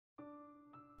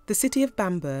The city of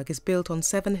Bamberg is built on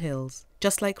 7 hills,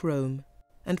 just like Rome,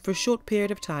 and for a short period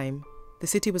of time, the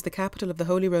city was the capital of the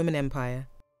Holy Roman Empire.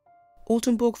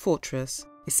 Altenburg Fortress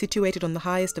is situated on the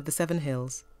highest of the 7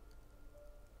 hills.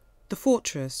 The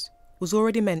fortress was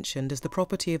already mentioned as the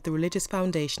property of the religious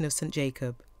foundation of St.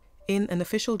 Jacob in an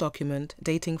official document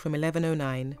dating from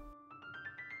 1109.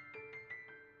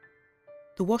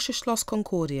 The Wasserschloss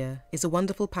Concordia is a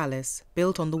wonderful palace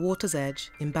built on the water's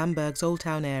edge in Bamberg's Old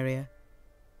Town area.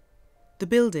 The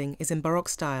building is in Baroque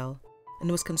style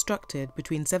and was constructed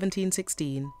between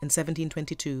 1716 and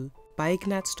 1722 by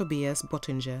Ignaz Tobias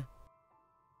Bottinger.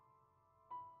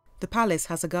 The palace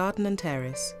has a garden and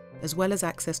terrace, as well as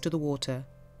access to the water.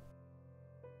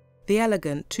 The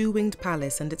elegant 2-winged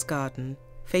palace and its garden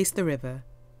face the river,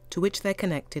 to which they're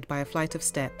connected by a flight of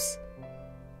steps.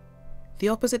 The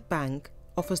opposite bank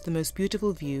offers the most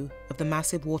beautiful view of the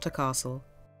massive water castle.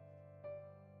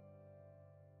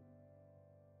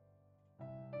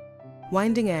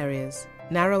 Winding areas,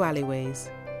 narrow alleyways,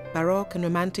 Baroque and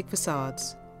romantic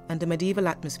facades, and a medieval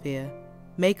atmosphere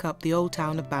make up the old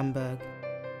town of Bamberg.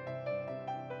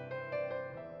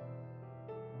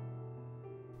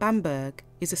 Bamberg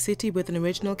is a city with an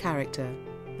original character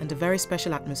and a very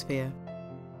special atmosphere.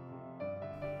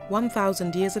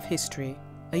 1,000 years of history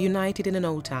are united in an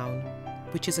old town,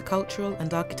 which is a cultural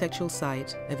and architectural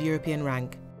site of European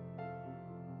rank.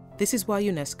 This is why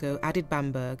UNESCO added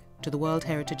Bamberg to the World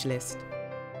Heritage List.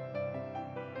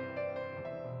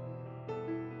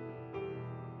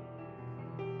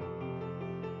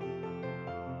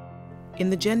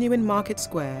 In the genuine market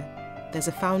square, there's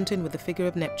a fountain with the figure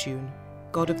of Neptune,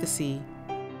 god of the sea.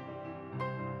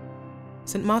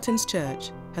 St. Martin's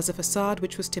Church has a facade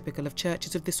which was typical of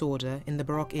churches of this order in the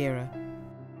Baroque era.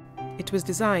 It was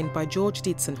designed by George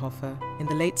Dietzenhofer in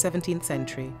the late 17th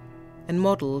century and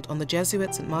modelled on the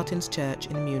Jesuit St. Martin's Church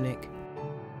in Munich.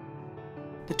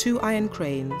 The 2 iron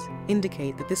cranes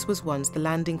indicate that this was once the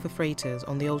landing for freighters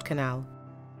on the old canal.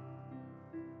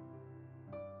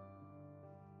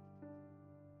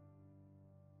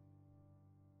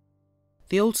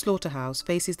 The old slaughterhouse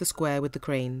faces the square with the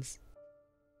cranes.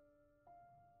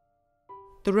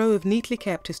 The row of neatly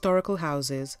kept historical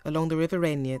houses along the river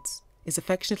Regnitz is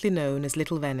affectionately known as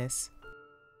Little Venice.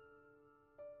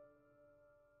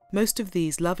 Most of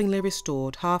these lovingly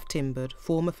restored, half-timbered,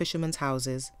 former fishermen's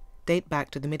houses date back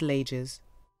to the Middle Ages.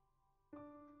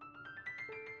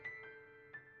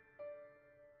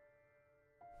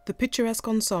 The picturesque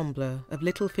ensemble of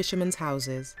little fishermen's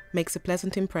houses makes a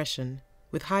pleasant impression,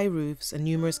 with high roofs and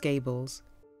numerous gables.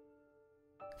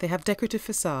 They have decorative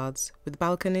facades with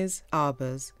balconies,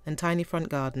 arbours, and tiny front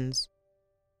gardens.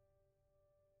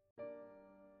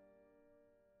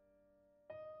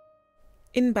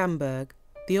 In Bamberg,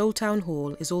 the Old Town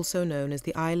Hall is also known as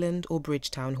the Island or Bridge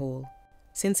Town Hall,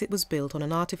 since it was built on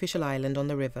an artificial island on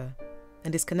the river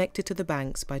and is connected to the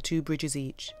banks by 2 bridges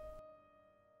each.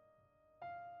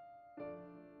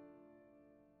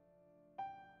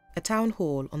 A town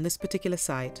hall on this particular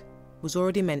site was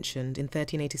already mentioned in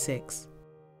 1386.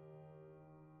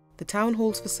 The town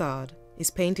hall's facade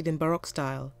is painted in Baroque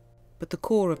style, but the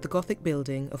core of the Gothic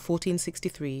building of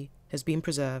 1463 has been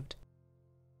preserved.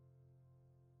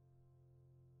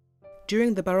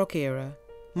 During the Baroque era,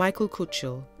 Michael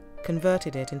Kutschel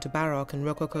converted it into Baroque and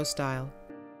Rococo style.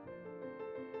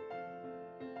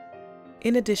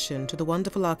 In addition to the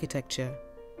wonderful architecture,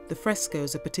 the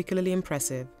frescoes are particularly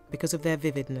impressive because of their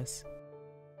vividness.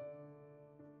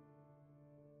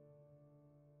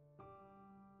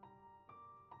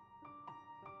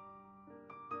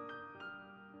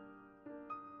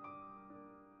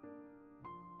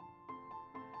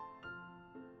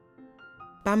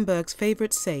 Bamberg's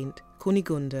favourite saint,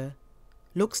 Kunigunde,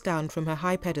 looks down from her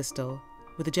high pedestal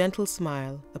with a gentle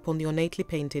smile upon the ornately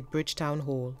painted Bridge Town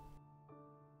Hall.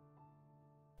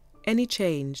 Any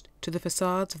change to the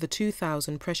facades of the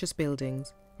 2,000 precious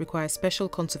buildings requires special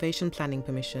conservation planning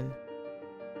permission.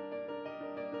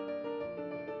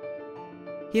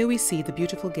 Here we see the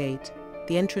beautiful gate,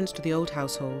 the entrance to the old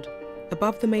household.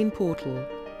 Above the main portal,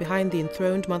 behind the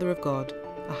enthroned Mother of God,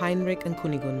 are Heinrich and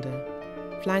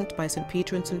Kunigunde, flanked by St.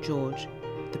 Peter and St. George,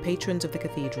 the patrons of the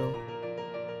cathedral.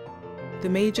 The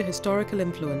major historical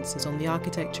influences on the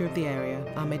architecture of the area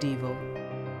are medieval.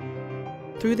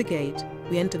 Through the gate,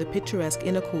 we enter the picturesque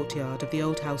inner courtyard of the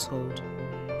old household,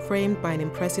 framed by an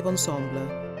impressive ensemble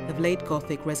of late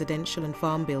Gothic residential and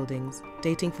farm buildings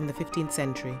dating from the 15th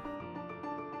century.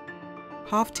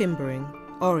 Half-timbering,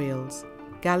 oriels,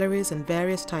 galleries and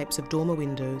various types of dormer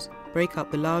windows break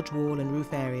up the large wall and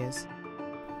roof areas.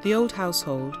 The old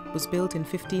household was built in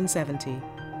 1570,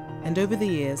 and over the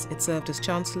years it served as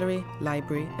chancellery,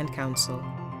 library and council.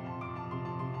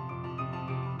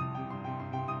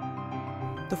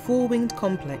 The four-winged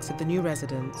complex of the new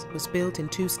residence was built in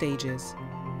two stages.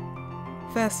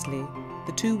 Firstly,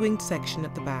 the two-winged section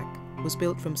at the back was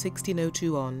built from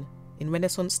 1602 on, in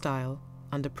Renaissance style,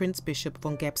 under Prince Bishop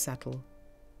von Gebsattel.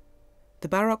 The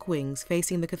Baroque wings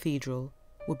facing the cathedral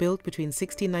were built between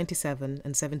 1697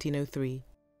 and 1703.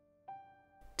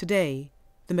 Today,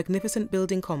 the magnificent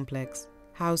building complex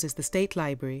houses the State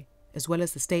Library as well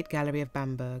as the State Gallery of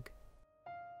Bamberg.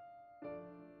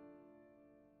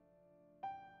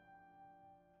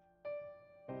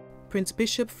 Prince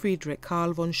Bishop Friedrich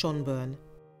Karl von Schönborn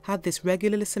had this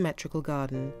regularly symmetrical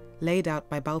garden laid out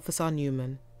by Balthasar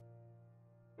Neumann.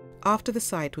 After the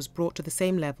site was brought to the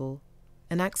same level,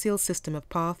 an axial system of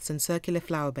paths and circular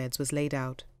flower beds was laid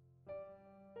out.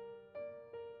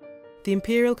 The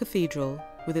Imperial Cathedral,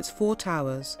 with its 4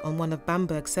 towers on one of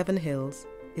Bamberg's 7 hills,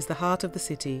 is the heart of the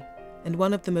city and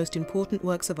one of the most important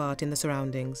works of art in the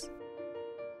surroundings.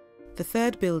 The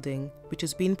third building, which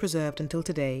has been preserved until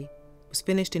today, was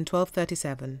finished in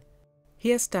 1237.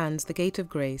 Here stands the Gate of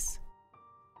Grace.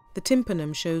 The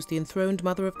tympanum shows the enthroned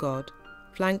Mother of God,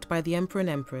 flanked by the Emperor and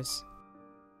Empress.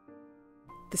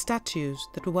 The statues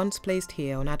that were once placed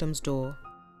here on Adam's door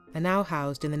are now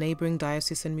housed in the neighbouring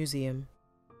diocesan museum.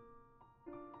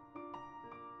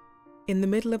 In the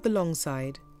middle of the long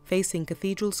side, facing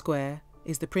Cathedral Square,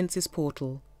 is the Prince's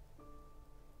Portal.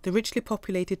 The richly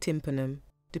populated tympanum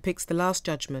depicts the Last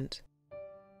Judgment.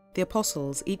 The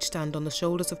apostles each stand on the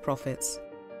shoulders of prophets.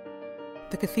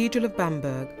 The Cathedral of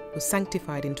Bamberg was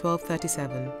sanctified in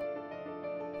 1237.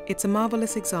 It's a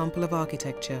marvellous example of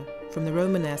architecture from the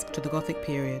Romanesque to the Gothic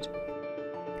period.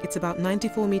 It's about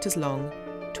 94 metres long,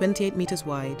 28 metres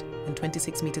wide and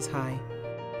 26 metres high.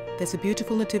 There's a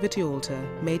beautiful nativity altar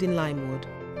made in limewood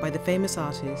by the famous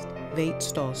artist Veit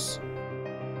Stoss.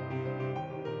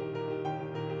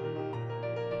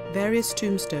 Various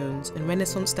tombstones and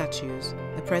Renaissance statues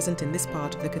are present in this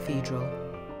part of the cathedral.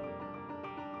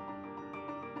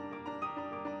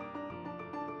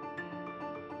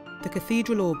 The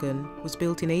cathedral organ was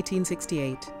built in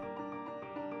 1868.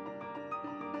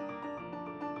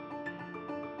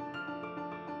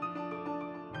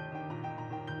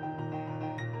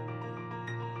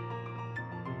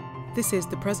 This is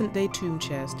the present-day tomb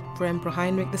chest for Emperor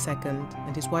Heinrich II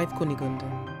and his wife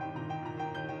Kunigunde.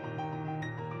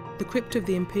 The crypt of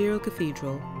the Imperial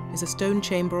Cathedral is a stone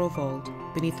chamber or vault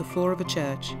beneath the floor of a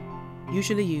church,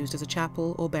 usually used as a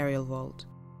chapel or burial vault.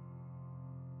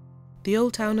 The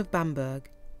old town of Bamberg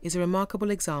is a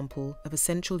remarkable example of a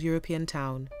Central European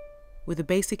town, with a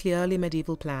basically early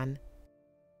medieval plan.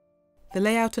 The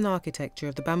layout and architecture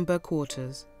of the Bamberg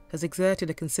quarters has exerted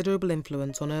a considerable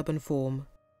influence on urban form.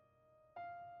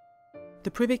 The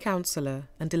Privy Councillor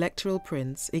and Electoral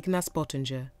Prince Ignaz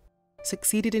Bottinger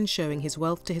succeeded in showing his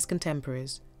wealth to his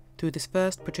contemporaries through this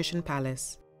first patrician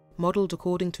palace, modelled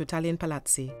according to Italian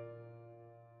palazzi.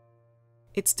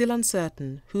 It's still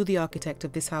uncertain who the architect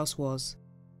of this house was.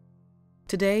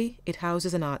 Today, it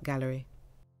houses an art gallery.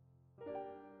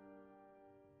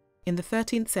 In the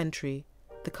 13th century,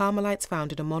 the Carmelites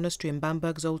founded a monastery in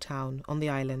Bamberg's old town on the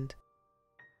island.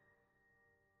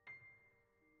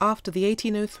 After the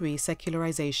 1803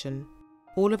 secularization,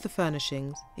 all of the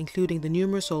furnishings, including the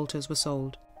numerous altars, were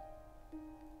sold.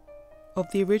 Of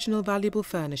the original valuable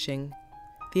furnishing,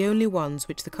 the only ones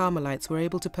which the Carmelites were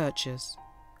able to purchase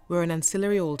were an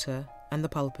ancillary altar and the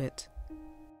pulpit.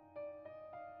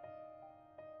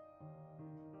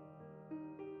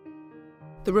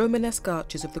 The Romanesque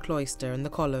arches of the cloister and the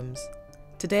columns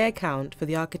today account for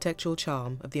the architectural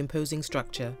charm of the imposing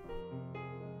structure.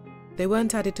 They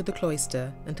weren't added to the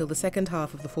cloister until the second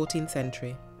half of the 14th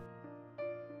century.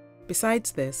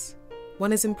 Besides this,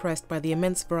 one is impressed by the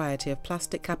immense variety of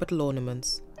plastic capital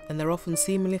ornaments and their often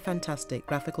seemingly fantastic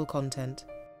graphical content.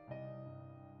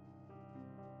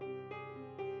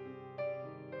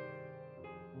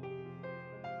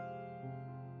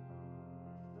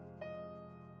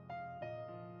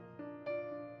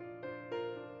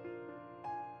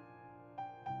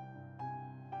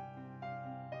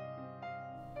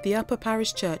 The Upper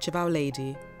Parish Church of Our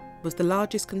Lady was the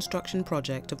largest construction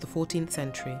project of the 14th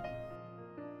century.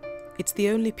 It's the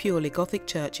only purely Gothic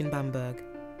church in Bamberg.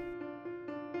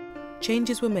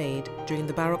 Changes were made during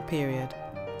the Baroque period,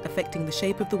 affecting the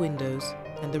shape of the windows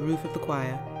and the roof of the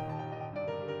choir.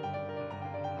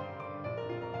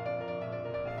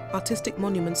 Artistic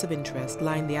monuments of interest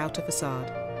line the outer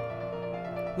facade.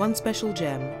 One special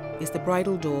gem is the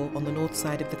bridal door on the north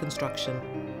side of the construction.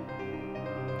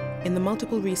 In the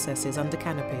multiple recesses under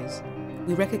canopies,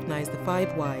 we recognise the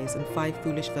 5 wise and 5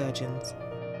 foolish virgins.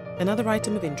 Another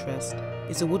item of interest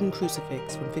is a wooden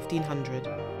crucifix from 1500.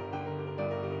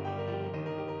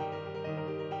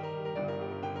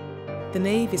 The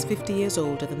nave is 50 years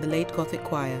older than the late Gothic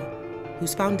choir,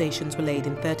 whose foundations were laid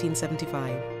in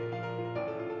 1375.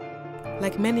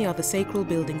 Like many other sacral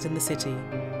buildings in the city,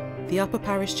 the upper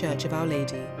parish church of Our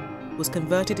Lady was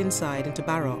converted inside into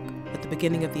Baroque at the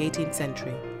beginning of the 18th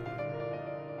century.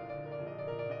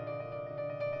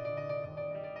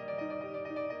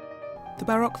 The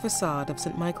Baroque facade of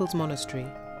St. Michael's Monastery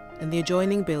and the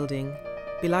adjoining building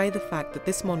belie the fact that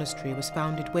this monastery was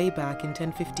founded way back in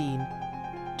 1015,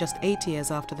 just 8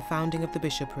 years after the founding of the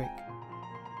bishopric.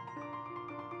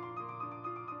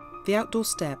 The outdoor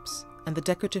steps and the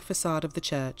decorative facade of the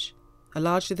church are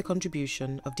largely the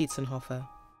contribution of DEEZER.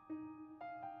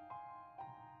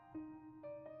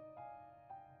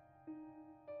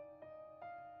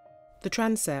 The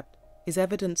transept is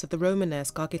evidence of the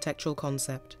Romanesque architectural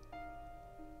concept.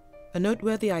 A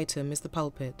noteworthy item is the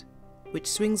pulpit,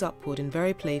 which swings upward in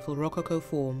very playful Rococo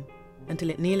form until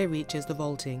it nearly reaches the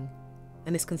vaulting,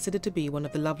 and is considered to be one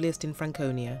of the loveliest in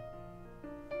Franconia.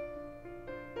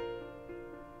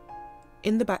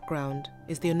 In the background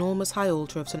is the enormous high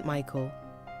altar of St. Michael.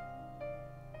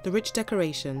 The rich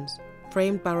decorations,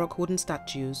 framed Baroque wooden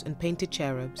statues and painted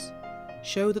cherubs,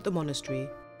 show that the monastery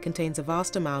contains a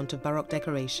vast amount of Baroque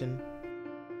decoration.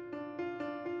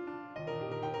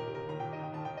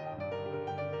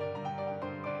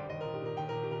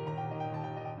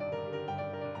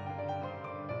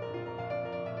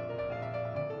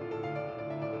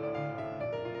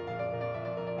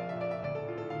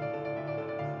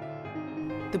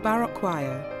 The Baroque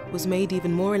choir was made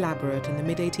even more elaborate in the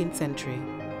mid-18th century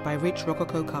by rich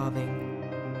Rococo carving.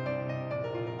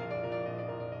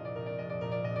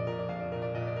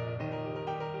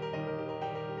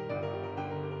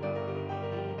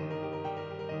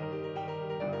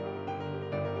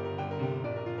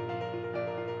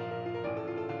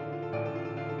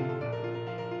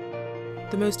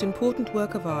 The most important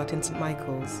work of art in St.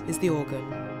 Michael's is the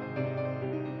organ.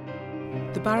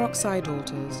 The Baroque side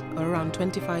altars are around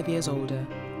 25 years older.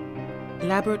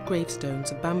 Elaborate gravestones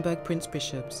of Bamberg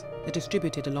prince-bishops are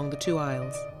distributed along the two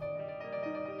aisles.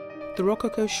 The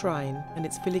Rococo shrine and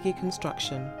its filigree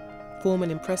construction form an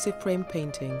impressive framed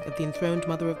painting of the enthroned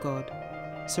Mother of God,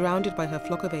 surrounded by her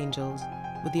flock of angels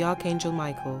with the Archangel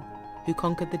Michael, who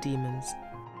conquered the demons.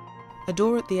 A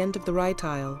door at the end of the right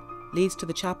aisle leads to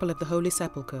the Chapel of the Holy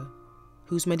Sepulchre,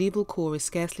 whose medieval core is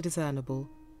scarcely discernible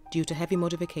due to heavy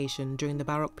modification during the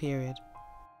Baroque period.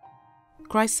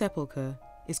 Christ's sepulchre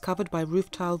is covered by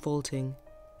roof tile vaulting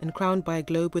and crowned by a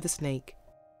globe with a snake.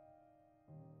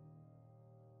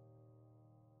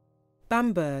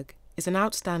 Bamberg is an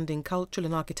outstanding cultural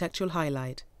and architectural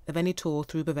highlight of any tour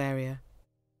through Bavaria.